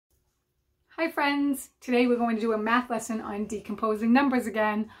Hi friends! Today we're going to do a math lesson on decomposing numbers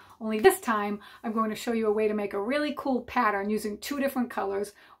again, only this time I'm going to show you a way to make a really cool pattern using two different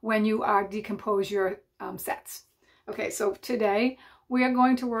colors when you decompose your sets. Okay, so today we are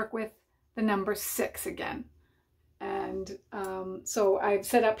going to work with the number 6 again. And so I've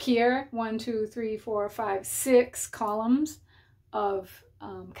set up here 1, 2, 3, 4, 5, 6 columns of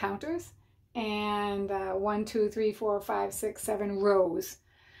counters and 1, 2, 3, 4, 5, 6, 7 rows,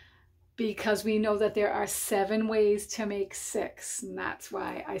 because we know that there are 7 ways to make 6, and that's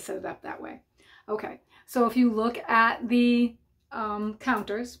why I set it up that way. Okay, so if you look at the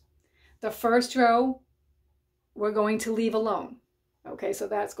counters, the first row we're going to leave alone. Okay, so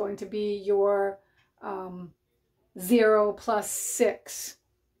that's going to be your 0 plus 6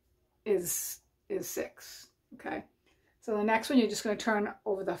 is 6. Okay, so the next one you're just going to turn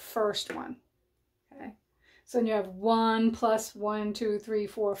over the first one. Okay, so then you have 1 plus 1, 2, 3,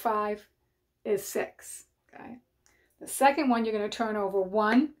 4, 5 is 6. Okay, the second one you're going to turn over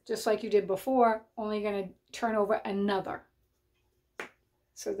 1, just like you did before, only you're going to turn over another.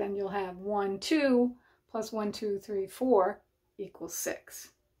 So then you'll have 1, 2 plus 1, 2, 3, 4 equals 6.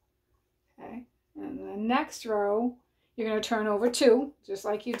 Okay, and the next row you're going to turn over 2, just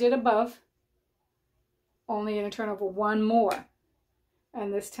like you did above, only you're going to turn over 1 more.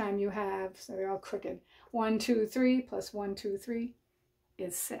 And this time you have, so they're all crooked, 1, 2, 3 plus 1, 2, 3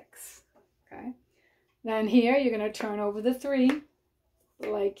 is 6. Okay, then here you're going to turn over the 3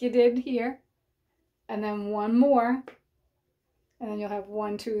 like you did here, and then 1 more, and then you'll have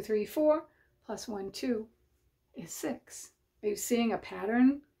 1, 2, 3, 4 plus 1, 2 is 6. Are you seeing a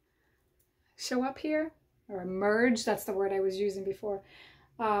pattern show up here, or emerge? That's the word I was using before.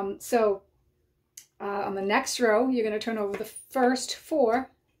 On the next row you're going to turn over the first 4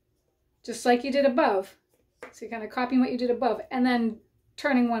 just like you did above, so you're kind of copying what you did above and then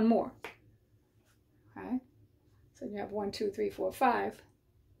turning 1 more. Okay, so you have 1, 2, 3, 4, 5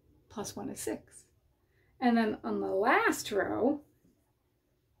 plus 1 is 6. And then on the last row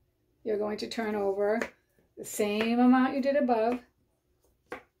you're going to turn over the same amount you did above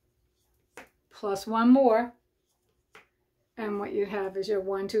plus 1 more, and what you have is your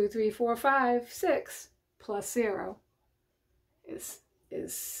 1, 2, 3, 4, 5, 6 plus 0 is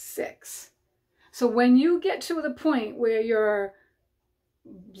 6. So when you get to the point where your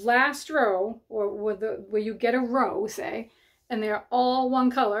last row, or where you get a row, say, and they're all one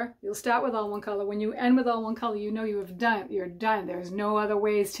color, you'll start with all one color. When you end with all one color, you know you're done. There's no other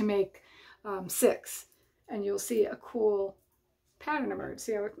ways to make 6. And you'll see a cool pattern emerge.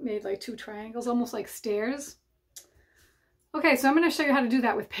 See how it made like 2 triangles, almost like stairs? Okay, so I'm going to show you how to do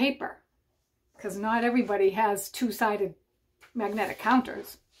that with paper, because not everybody has 2-sided magnetic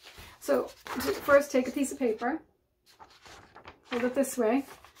counters. So first take a piece of paper, hold it this way,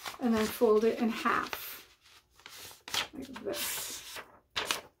 and then fold it in half, like this.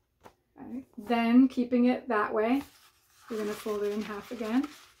 Okay. Then, keeping it that way, you're going to fold it in half again.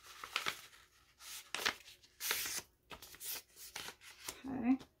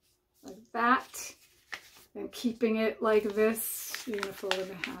 Okay, like that. Then keeping it like this, you're going to fold it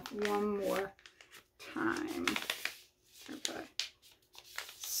in half one more time. Okay,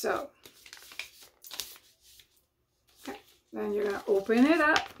 so, okay, then you're going to open it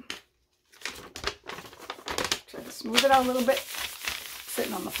up. Try to smooth it out a little bit,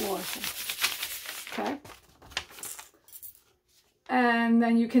 sitting on the floor. So. Okay, and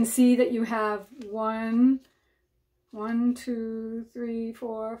then you can see that you have 1, 2, 3,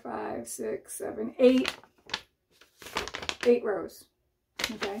 4, 5, 6, 7, 8 rows.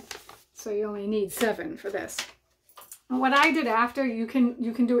 Okay, so you only need 7 for this. And what I did after, you can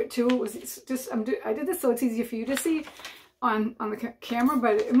do it too. It was just I did this so it's easier for you to see on the camera,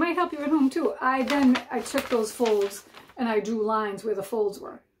 but it might help you at home too. I took those folds and I drew lines where the folds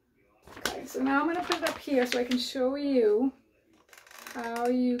were. Okay, so now I'm going to put it up here so I can show you how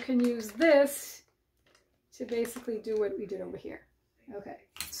you can use this to basically do what we did over here. Okay,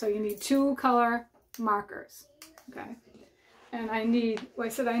 so you need 2 color markers. Okay, and I need, well, I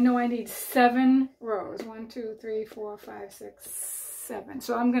said I know I need 7 rows. 1, 2, 3, 4, 5, 6, 7.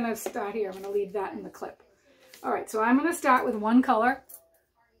 So I'm going to start here. I'm going to leave that in the clip. All right, so I'm going to start with 1 color,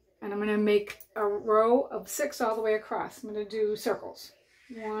 and I'm going to make a row of 6 all the way across. I'm going to do circles.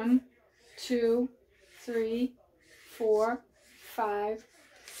 1, 2, 3, 4, 5,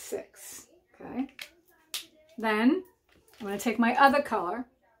 6. Okay. Then I'm going to take my other color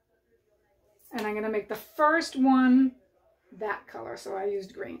and I'm going to make the first one that color. So I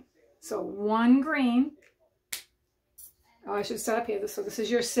used green. So 1 green. Oh, I should set up here. So this is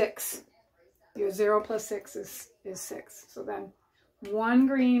your 6. Your 0 plus 6 is 6. So then one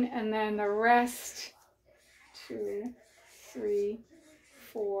green, and then the rest, 2, 3,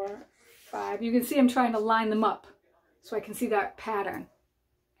 4, 5. You can see I'm trying to line them up so I can see that pattern.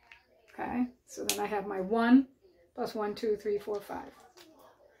 Okay, so then I have my 1 plus 1, 2, 3, 4, 5.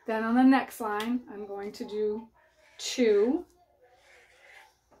 Then on the next line, I'm going to do 2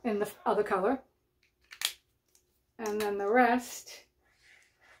 in the other color. And then the rest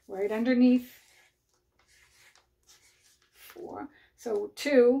right underneath 4. So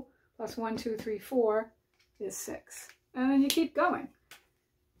 2 plus 1, 2, 3, 4 is 6. And then you keep going.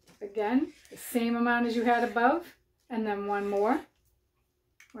 Again, the same amount as you had above, and then one more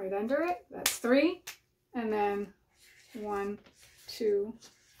right under it. That's 3. And then 1, 2,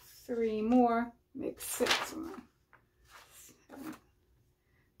 3 more makes 6. 7.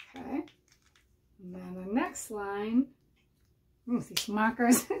 Okay. And then the next line, these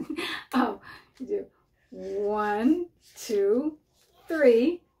markers. Oh, you do 1, 2,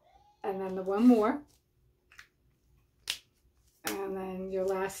 3, and then the one more. And then your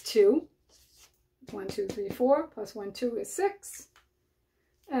last 2. 1, 2, 3, 4 plus 1, 2 is 6.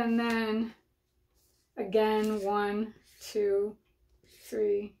 And then again, 1, 2,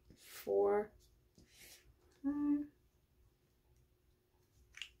 3, 4, 5,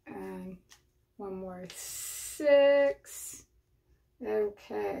 and one more 6.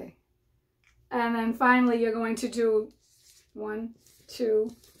 Okay. And then finally you're going to do 1, 2,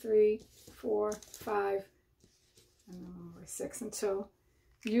 3, 4, 5, and then one more 6 until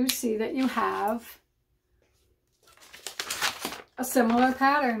you see that you have a similar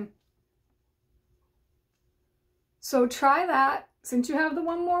pattern. So try that. Since you have the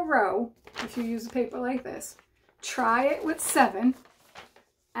one more row, if you use a paper like this, try it with 7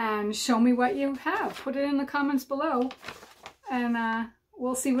 and show me what you have. Put it in the comments below, and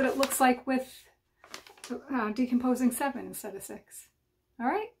we'll see what it looks like with decomposing 7 instead of 6. All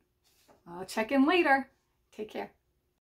right? I'll check in later. Take care.